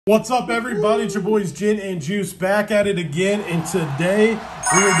What's up, everybody? It's your boys Gin and Juice back at it again, and today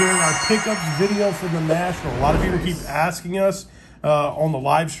we are doing our pickups video for the National. A lot of people keep asking us on the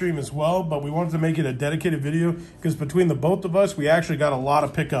live stream as well, but we wanted to make it a dedicated video because between the both of us, we actually got a lot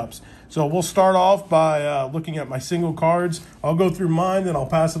of pickups. So we'll start off by looking at my single cards. I'll go through mine, then I'll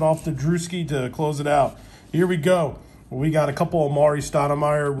pass it off to Drewski to close it out. Here we go. We got a couple of Mari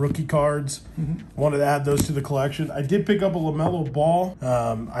Stoudemire rookie cards. Wanted to add those to the collection. I did pick up a LaMelo Ball.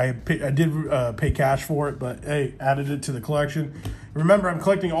 I did pay cash for it, but hey, added it to the collection. Remember, I'm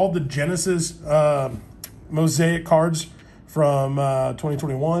collecting all the Genesis mosaic cards from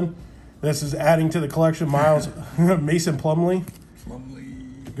 2021. This is adding to the collection. Miles Mason Plumlee.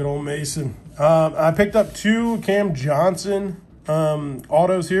 Good old Mason. I picked up two Cam Johnson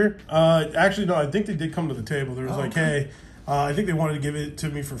autos here. Actually, no, I think they did come to the table. There was hey, I think they wanted to give it to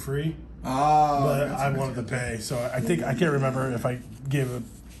me for free. But I wanted to pay. So I can't remember if I gave a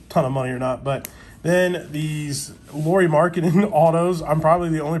ton of money or not. But then these Lauri Markkanen autos, I'm probably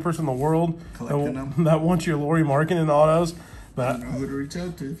the only person in the world that wants your Lauri Markkanen autos. But I don't know who to reach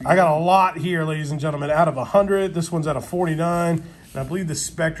out to. I got a lot here, ladies and gentlemen. Out of 100, this one's out of 49. And I believe the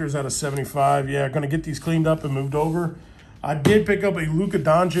Spectre is out of 75. Yeah, going to get these cleaned up and moved over. I did pick up a Luka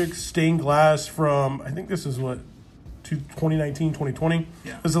Doncic stained glass from, I think this is what, 2019, 2020?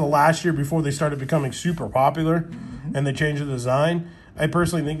 Yeah. This is the last year before they started becoming super popular and they changed the design. I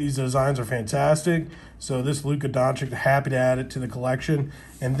personally think these designs are fantastic. So this Luka Doncic, happy to add it to the collection.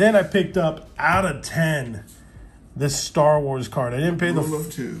 And then I picked up, out of 10, this Star Wars card. I didn't pay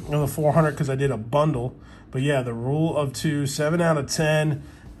the 400 because I did a bundle. But yeah, the Rule of 2, 7 out of 10.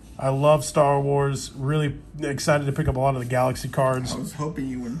 I love Star Wars. Really excited to pick up a lot of the Galaxy cards. I was hoping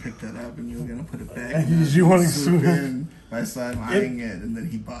you wouldn't pick that up and you were going to put it back. You want to swoop in? I saw him eyeing it, and then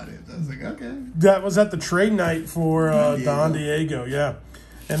he bought it. I was like, okay. That was at the trade night for Don Diego, yeah.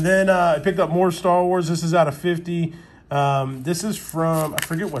 And then I picked up more Star Wars. This is out of 50. This is from, I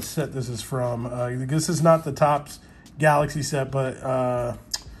forget what set this is from. This is not the Topps Galaxy set, but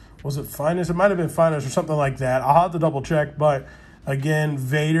was it Finest? It might have been Finest or something like that. I'll have to double check, but again,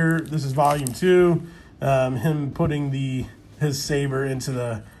 Vader, this is volume 2. Him putting his saber into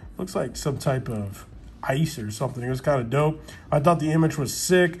the, looks like some type of ice or something. It was kind of dope. I thought the image was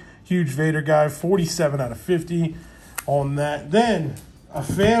sick. Huge Vader guy, 47 out of 50 on that. Then a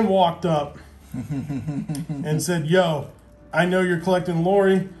fan walked up and said, yo, I know you're collecting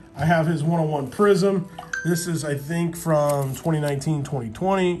Lauri. I have his 101 Prism. This is, I think, from 2019,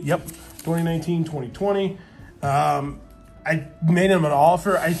 2020. Yep, 2019, 2020. I made him an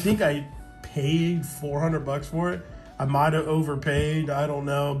offer. I think I paid $400 for it. I might have overpaid. I don't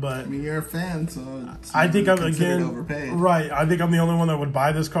know, but I mean, you're a fan, so I think I'm overpaid. Right. I think I'm the only one that would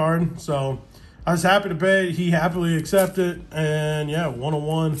buy this card. So I was happy to pay. He happily accepted, and yeah,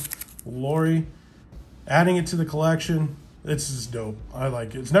 101 Lauri, adding it to the collection. It's just dope. I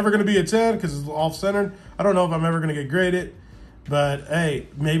like it. It's never going to be a 10 because it's off-centered. I don't know if I'm ever going to get graded. But, hey,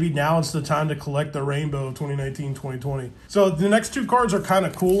 maybe now it's the time to collect the rainbow of 2019, 2020. So the next two cards are kind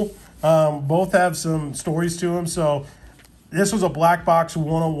of cool. Both have some stories to them. So this was a Black Box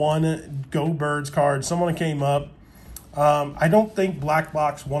 101 Go Birds card. Someone came up. I don't think Black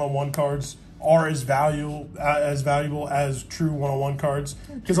Box 101 cards are as valuable as true 101 cards.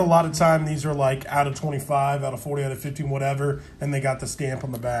 Because a lot of time these are like out of 25, out of 40, out of 15, whatever. And they got the stamp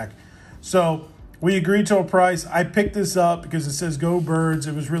on the back. So we agreed to a price. I picked this up because it says Go Birds.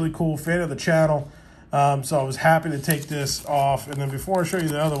 It was really cool. Fan of the channel. So I was happy to take this off. And then before I show you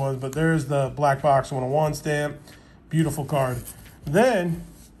the other ones, but there's the Black Box 101 stamp. Beautiful card. Then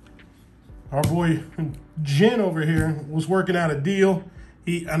our boy Jen over here was working out a deal.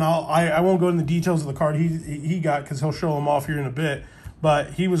 I won't go into the details of the card he got because he'll show them off here in a bit.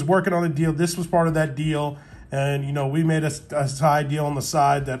 But he was working on a deal. This was part of that deal. And, you know, we made a side deal on the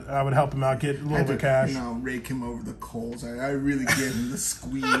side that I would help him out, get a little bit of cash. You know, rake him over the coals. I really gave him the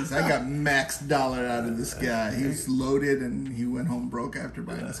squeeze. I got max dollar out of this guy. He was loaded, and he went home broke after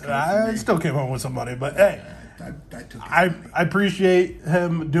buying this car. I still came home with some money. But, hey, I appreciate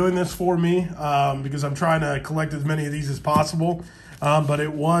him doing this for me because I'm trying to collect as many of these as possible. But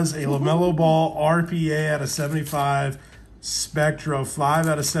it was a LaMelo Ball RPA out of 75. Spectra 5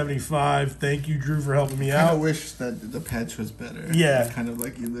 out of 75. Thank you, Drew, for helping me out. I wish that the patch was better. Yeah, kind of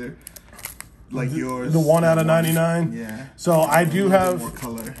like either like yours. The 1 out of 99. Yeah. So I do have more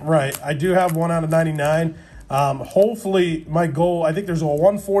color. Right. I do have 1 out of 99. Hopefully, my goal. I think there's a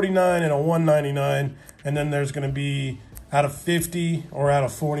 149 and a 199, and then there's going to be out of 50 or out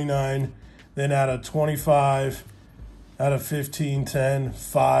of 49, then out of 25. out of 15, 10,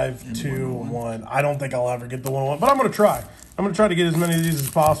 5, 2, 1. I don't think I'll ever get the 101, but I'm going to try. I'm I'm going to try to get as many of these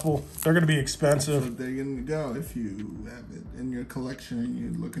as possible. They're going to be expensive. So there you're going to go if you have it in your collection and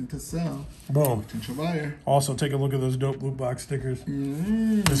you're looking to sell. Boom. Potential buyer. Also, take a look at those dope Lootbox stickers.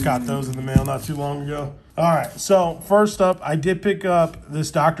 Just got those in the mail not too long ago. All right, so first up, I did pick up this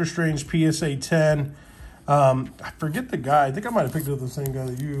Doctor Strange PSA 10. I forget the guy. I think I might have picked up the same guy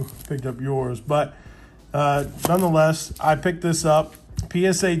that you picked up yours. But nonetheless, I picked this up.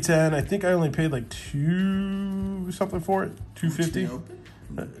 PSA 10. I think I only paid like $2 something for it. $2.50.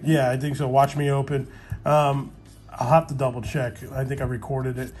 Yeah, I think so. Watch me open. I'll have to double check. I think I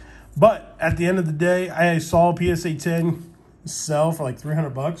recorded it. But at the end of the day, I saw PSA 10 sell for like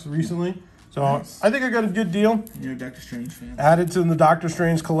 $300 recently. So nice. I think I got a good deal. You're a Doctor Strange fan. Added to the Doctor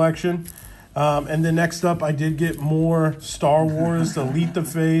Strange collection. And then next up, I did get more Star Wars, the Leap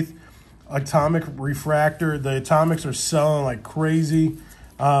of Faith, Atomic Refractor. The Atomics are selling like crazy.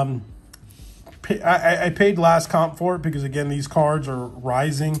 I paid last comp for it because, again, these cards are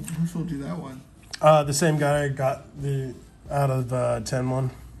rising. Who sold you that one? The same guy got out of 10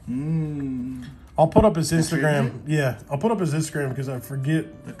 one. I'll put up his Instagram. Yeah, I'll put up his Instagram because I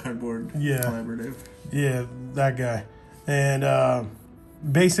forget. The cardboard collaborative. Yeah, that guy. And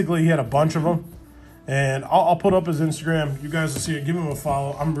basically he had a bunch of them. And I'll put up his Instagram. You guys will see it. Give him a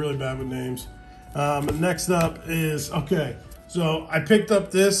follow. I'm really bad with names. Next up is, okay, so I picked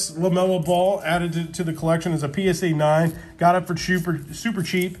up this LaMelo Ball, added to the collection as a PSA 9. Got it for super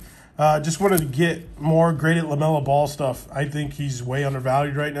cheap. Just wanted to get more graded LaMelo Ball stuff. I think he's way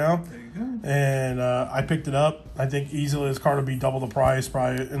undervalued right now. There you go. And I picked it up. I think easily his card will be double the price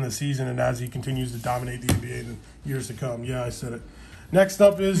probably in the season and as he continues to dominate the NBA in the years to come. Yeah, I said it. Next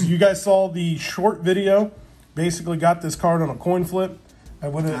up is, you guys saw the short video. Basically got this card on a coin flip. I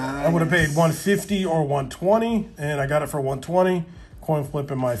would have paid $150 or $120, and I got it for $120. Coin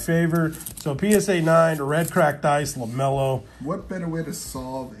flip in my favor. So PSA 9, red cracked ice, LaMelo. What better way to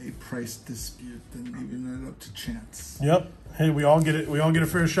solve a price dispute than leaving it up to chance? Yep. Hey, we all get it. We all get a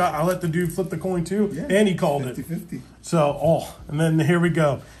fair shot. I let the dude flip the coin too, Yeah, and he called 50-50. it. So, and then here we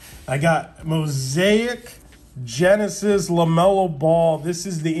go. I got Mosaic Genesis LaMelo Ball. This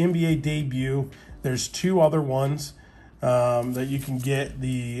is the NBA debut. There's two other ones that you can get,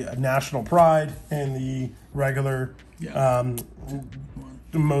 the National Pride and the regular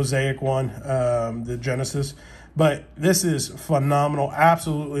Mosaic one, the Genesis. But this is phenomenal.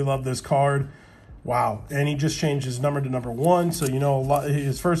 Absolutely love this card. Wow. And he just changed his number to number 1. So, you know,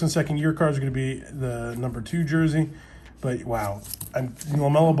 his first and second year cards are going to be the number 2 jersey. But, wow.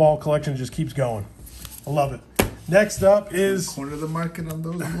 LaMelo Ball collection just keeps going. I love it. Next up is... Corner of the market on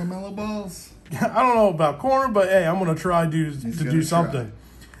those LaMelo Balls. I don't know about corner, but, hey, I'm going to try to do something.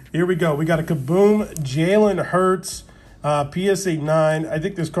 Here we go. We got a Kaboom Jalen Hurts PSA 9. I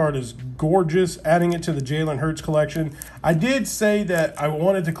think this card is gorgeous, adding it to the Jalen Hurts collection. I did say that I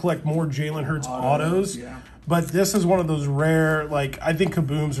wanted to collect more Jalen Hurts autos, but this is one of those rare, like, I think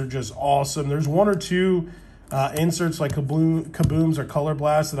Kabooms are just awesome. There's one or two inserts like Kabooms or Color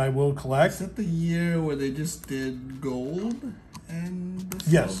Blast that I will collect. Is that the year where they just did gold and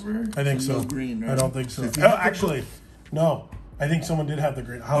the silver? Yes, I think so. No green, right? I don't think so. Oh, actually, no. I think someone did have the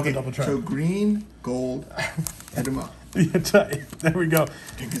green. I'll have to double check. So green, gold, hit him up. There we go.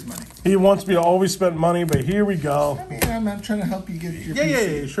 Take his money. He wants me to always spend money, but here we go. I mean, I'm not trying to help you get your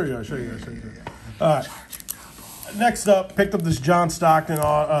Yeah, sure you are. All right. Next up, picked up this John Stockton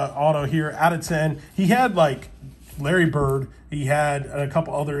auto here out of 10. He had like Larry Bird. He had a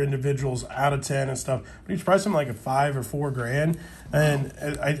couple other individuals out of 10 and stuff. But he's priced him like a $5 or $4 grand. And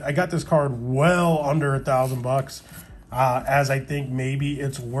I got this card well under $1,000. As I think maybe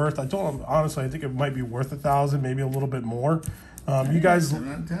it's worth. I told him honestly, I think it might be worth $1,000, maybe a little bit more. You guys,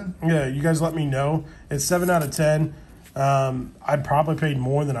 7 out of 10. Yeah, you guys let me know. It's 7 out of 10. I probably paid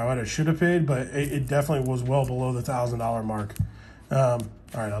more than I should have paid, but it definitely was well below the $1,000 mark. All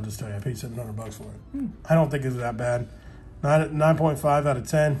right, I'll just tell you, I paid $700 for it. I don't think it's that bad. 9.5 out of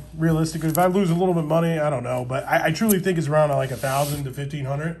 10. Realistically, if I lose a little bit of money, I don't know, but I truly think it's around like $1,000 to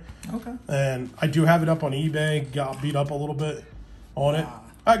 $1,500. Okay. And I do have it up on eBay. Got beat up a little bit on it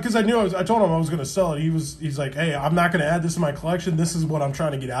because I knew I told him I was going to sell it. He's like, hey, I'm not going to add this to my collection. This is what I'm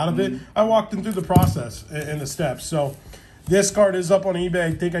trying to get out of it. I walked him through the process and the steps. So this card is up on eBay.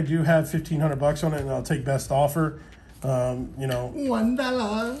 I think I do have $1,500 on it, and I'll take best offer. You know,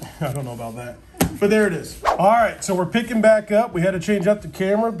 $1. I don't know about that. But there it is. All right, so we're picking back up. We had to change up the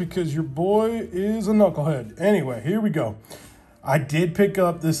camera because your boy is a knucklehead. Anyway, here we go. I did pick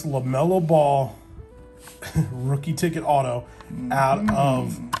up this LaMelo Ball rookie ticket auto out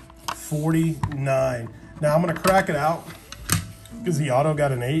of 49. Now I'm going to crack it out because the auto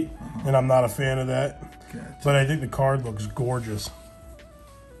got an 8, and I'm not a fan of that. Gotcha. But I think the card looks gorgeous.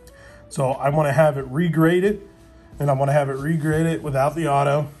 So I want to have it regraded, and I want to have it regraded without the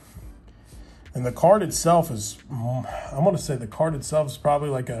auto. And the card itself is, I want to say the card itself is probably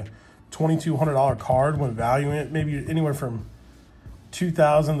like a $2,200 card when valuing it, maybe anywhere from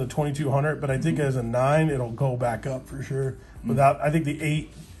 $2,000 to $2,200. But I think as a 9, it'll go back up for sure. Without, I think the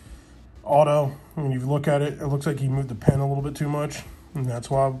 8 auto, when you look at it, it looks like he moved the pen a little bit too much, and that's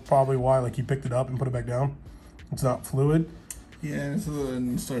probably why like he picked it up and put it back down. It's not fluid. Yeah,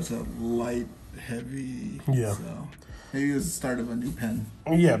 and it starts out light, heavy. Yeah. So maybe it was the start of a new pen.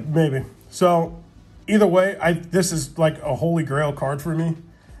 Yeah, maybe. So either way, this is like a holy grail card for me.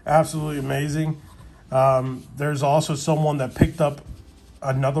 Absolutely amazing. There's also someone that picked up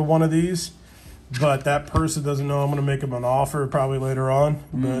another one of these, but that person doesn't know I'm going to make him an offer probably later on.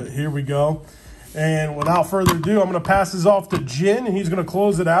 But here we go. And without further ado, I'm going to pass this off to Jen, and he's going to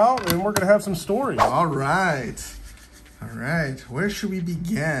close it out, and we're going to have some stories. All right. Where should we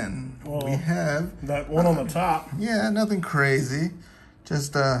begin? Well, we have that one on the top. Yeah, nothing crazy.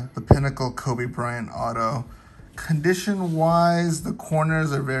 Just the Pinnacle Kobe Bryant auto. Condition-wise, the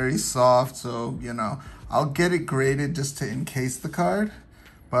corners are very soft, so, you know, I'll get it graded just to encase the card.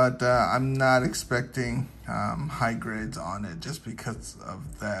 But I'm not expecting high grades on it just because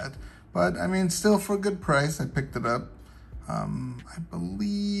of that. But, I mean, still for a good price, I picked it up. I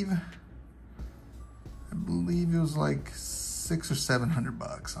believe it was like $600 or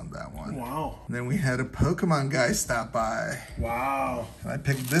 $700 on that one. Wow. And then we had a Pokemon guy stop by. Wow. And I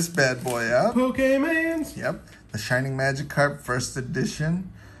picked this bad boy up. Pokemans. Yep. The Shining Magikarp first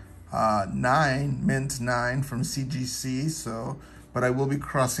edition. 9, mint 9 from CGC. So, but I will be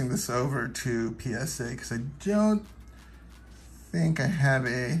crossing this over to PSA because I don't think I have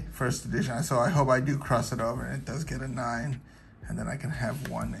a first edition. So I hope I do cross it over and it does get a 9. And then I can have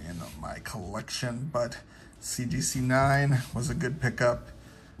one in my collection. But CGC 9 was a good pickup.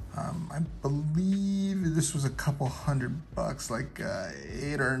 I believe this was a couple $100, like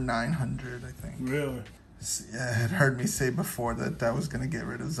 800 or 900, I think. Really? It had heard me say before that I was going to get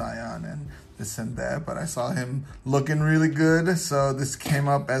rid of Zion and this and that, but I saw him looking really good, so this came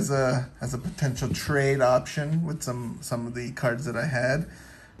up as a potential trade option with some of the cards that I had.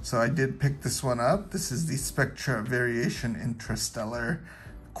 So I did pick this one up. This is the Spectra Variation Interstellar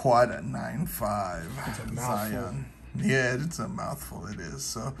Quad 9.5 It's a mouthful. Zion. Yeah, it's a mouthful, it is.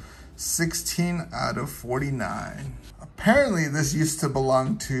 So 16 out of 49. Apparently this used to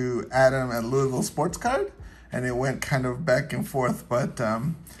belong to Adam at Louisville Sports Card, and it went kind of back and forth, but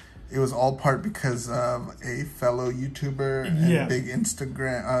it was all part because of a fellow YouTuber and big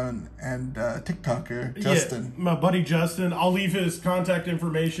Instagram and TikToker, Justin. Yeah, my buddy Justin. I'll leave his contact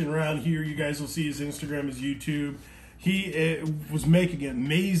information around here. You guys will see his Instagram, his YouTube. He was making an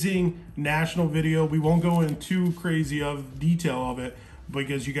amazing national video. We won't go into too crazy of detail of it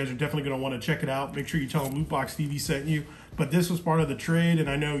because you guys are definitely going to want to check it out. Make sure you tell him Lootbox TV sent you. But this was part of the trade, and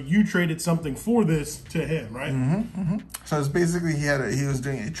I know you traded something for this to him, right? So it's basically he was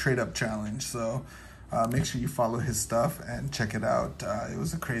doing a trade-up challenge. So make sure you follow his stuff and check it out. It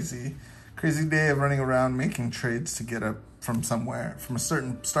was a crazy day of running around making trades to get up from a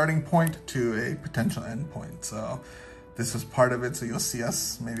certain starting point to a potential end point. So this was part of it. So you'll see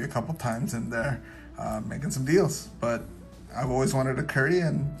us maybe a couple times in there making some deals. But I've always wanted a Curry,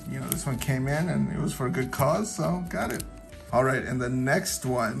 and this one came in, and it was for a good cause, so got it. All right, and the next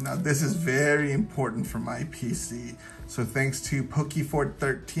one, now this is very important for my PC. So thanks to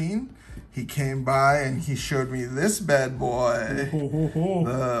Pkwy13, he came by and he showed me this bad boy,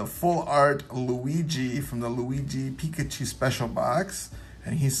 the full art Luigi from the Luigi Pikachu special box.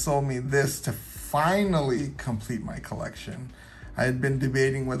 And he sold me this to finally complete my collection. I had been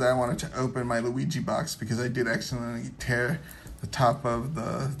debating whether I wanted to open my Luigi box because I did accidentally tear the top of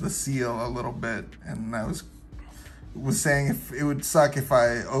the seal a little bit, and I was saying if it would suck if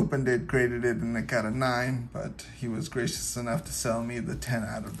I opened it, graded it, and it got a 9, but he was gracious enough to sell me the 10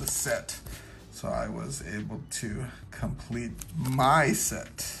 out of the set. So I was able to complete my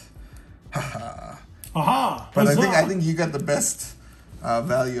set. Haha. Aha! But I think you got the best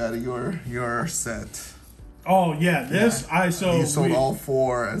value out of your set. Oh yeah, this you sold all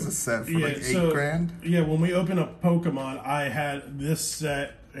 4 as a set for like $8,000. Yeah, when we opened up Pokemon, I had this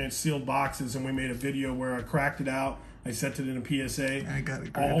set in sealed boxes, and we made a video where I cracked it out. I sent it in a PSA. I got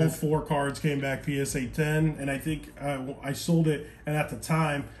it graded. All 4 cards came back PSA 10, and I think I sold it. And at the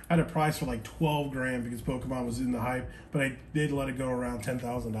time, I had a price for like $12,000 because Pokemon was in the hype, but I did let it go around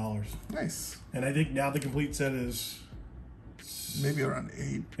 $10,000. Nice. And I think now the complete set is maybe around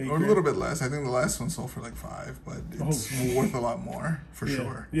 8 or a little bit less. I think the last one sold for like 5, but it's worth a lot more for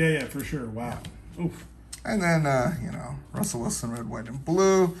sure. Yeah, for sure. Wow. Oof. And then, you know, Russell Wilson, red, white, and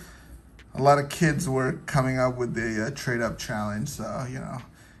blue. A lot of kids were coming up with the trade-up challenge, so, you know,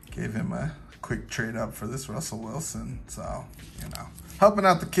 gave him a quick trade-up for this Russell Wilson. So, you know, helping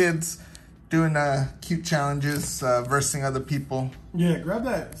out the kids, doing cute challenges, versing other people. Yeah, grab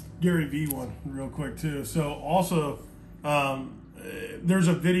that Gary V one real quick, too. So, also, there's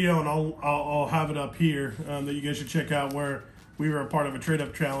a video, and I'll have it up here, that you guys should check out, where we were a part of a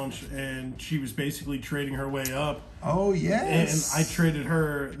trade-up challenge, and she was basically trading her way up. Oh, yes. And I traded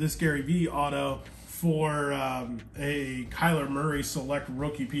her this Gary V auto for a Kyler Murray Select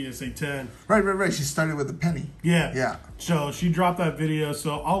Rookie PSA 10. Right. She started with a penny. Yeah. So she dropped that video.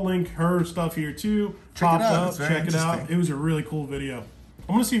 So I'll link her stuff here too. Check it out. Check it out. It was a really cool video.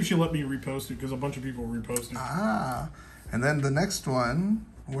 I'm going to see if she'll let me repost it, because a bunch of people reposted. And then the next one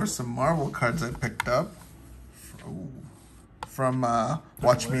were some Marvel cards I picked up from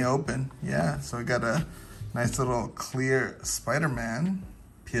Watch Me Open. Yeah, so I got a nice little clear Spider-Man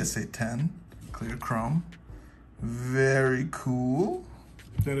PSA 10, clear chrome. Very cool.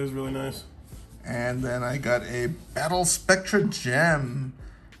 That is really nice. And then I got a Battle Spectra Gem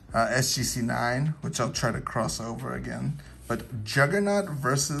SGC 9, which I'll try to cross over again. But Juggernaut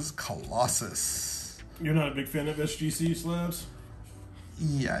versus Colossus. You're not a big fan of SGC slabs?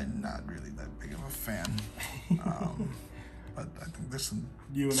 Yeah, I'm not really that big of a fan. But I think there's some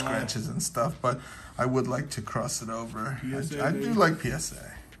scratches and stuff. But I would like to cross it over. PSA, I do like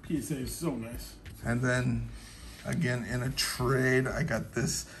PSA. PSA is so nice. And then, again, in a trade, I got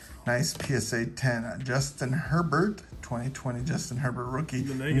this nice PSA 10 Justin Herbert, 2020 Justin Herbert rookie.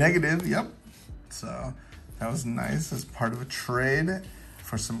 The negative, yep. So that was nice as part of a trade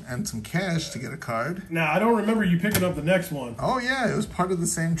for some cash to get a card. Now, I don't remember you picking up the next one. Oh, yeah, it was part of the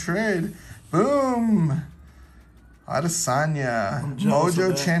same trade. Boom! Adesanya,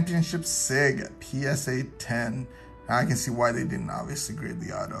 Mojo Championship SIG, PSA 10. Now I can see why they didn't obviously grade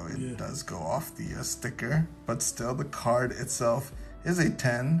the auto. It does go off the sticker, but still the card itself is a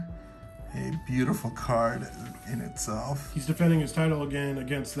 10. A beautiful card in itself. He's defending his title again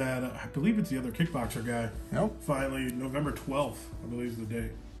against that, I believe it's the other kickboxer guy. Yep. Finally, November 12th, I believe is the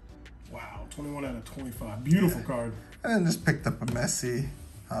date. Wow, 21 out of 25. Beautiful card. And then just picked up a Messi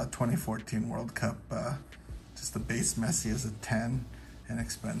 2014 World Cup. Just the base Messi is a 10,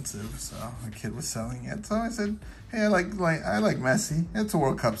 inexpensive. So the kid was selling it. So I said, hey, I like Messi. It's a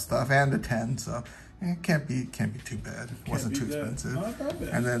World Cup stuff and a 10. So it can't be too bad. It wasn't too expensive. Not that bad.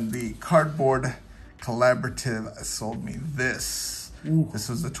 And then the Cardboard Collaborative sold me this. Ooh. This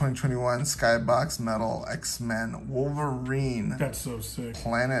was the 2021 Skybox Metal X-Men Wolverine. That's so sick.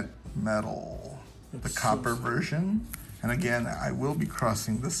 Planet Metal. That's the copper sick. version. And again, I will be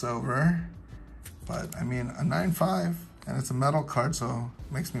crossing this over. But I mean, a 9.5, and it's a metal card, so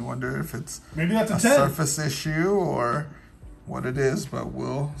it makes me wonder if it's maybe that's a 10. Surface issue or what it is, but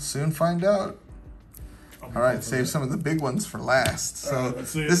we'll soon find out. All right, save some of the big ones for last. So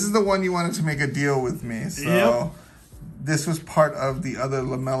this is the one you wanted to make a deal with me. So this was part of the other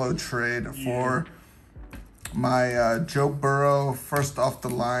LaMelo trade for my Joe Burrow first off the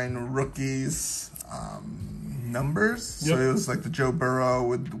line rookies numbers. So it was like the Joe Burrow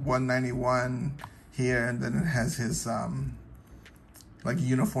with 191 here, and then it has his like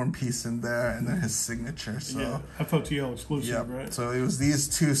uniform piece in there, and then his signature. So FOTL exclusive, right? So it was these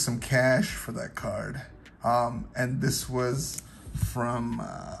two, some cash for that card. And this was from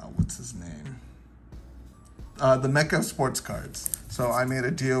what's his name? The Mecca of Sports Cards. So I made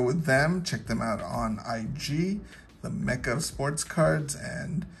a deal with them. Check them out on IG, the Mecca of Sports Cards,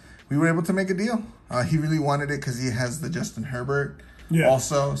 and we were able to make a deal. He really wanted it because he has the Justin Herbert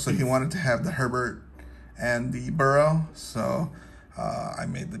also. So he wanted to have the Herbert and the Burrow. So I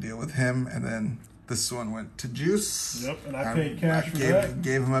made the deal with him, and then this one went to Juice. Yep, and I paid cash for that.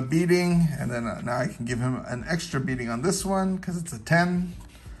 Gave him a beating, and then now I can give him an extra beating on this one because it's a 10.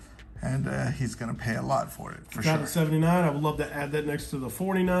 And he's going to pay a lot for it, for sure. Got a 79. I would love to add that next to the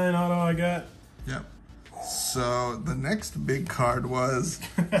 49 auto I got. Yep. So the next big card was...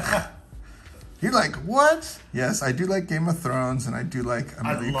 You're like, what? Yes, I do like Game of Thrones, and I do like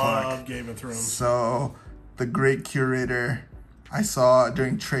Amelia Clark. I love Game of Thrones. So the great curator, I saw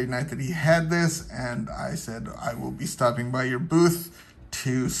during trade night that he had this, and I said, I will be stopping by your booth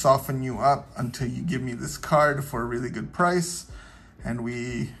to soften you up until you give me this card for a really good price. And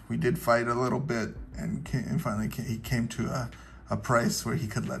we did fight a little bit, and finally he came to a price where he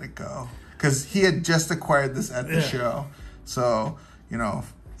could let it go. Because he had just acquired this at the show. So, you know,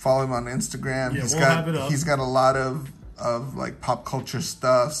 follow him on Instagram. Yeah, he's got a lot of like pop culture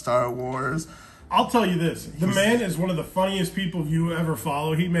stuff, Star Wars. I'll tell you this. The man is one of the funniest people you ever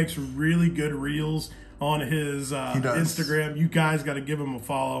follow. He makes really good reels on his Instagram. You guys got to give him a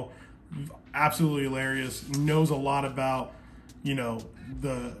follow. Absolutely hilarious. Knows a lot about,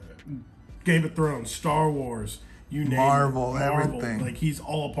 the Game of Thrones, Star Wars, you name Marvel, it. everything. Like, he's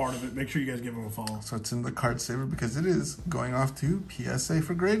all a part of it. Make sure you guys give him a follow. So it's in the card saver because it is going off to PSA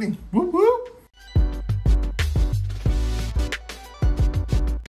for grading. Whoop, whoop.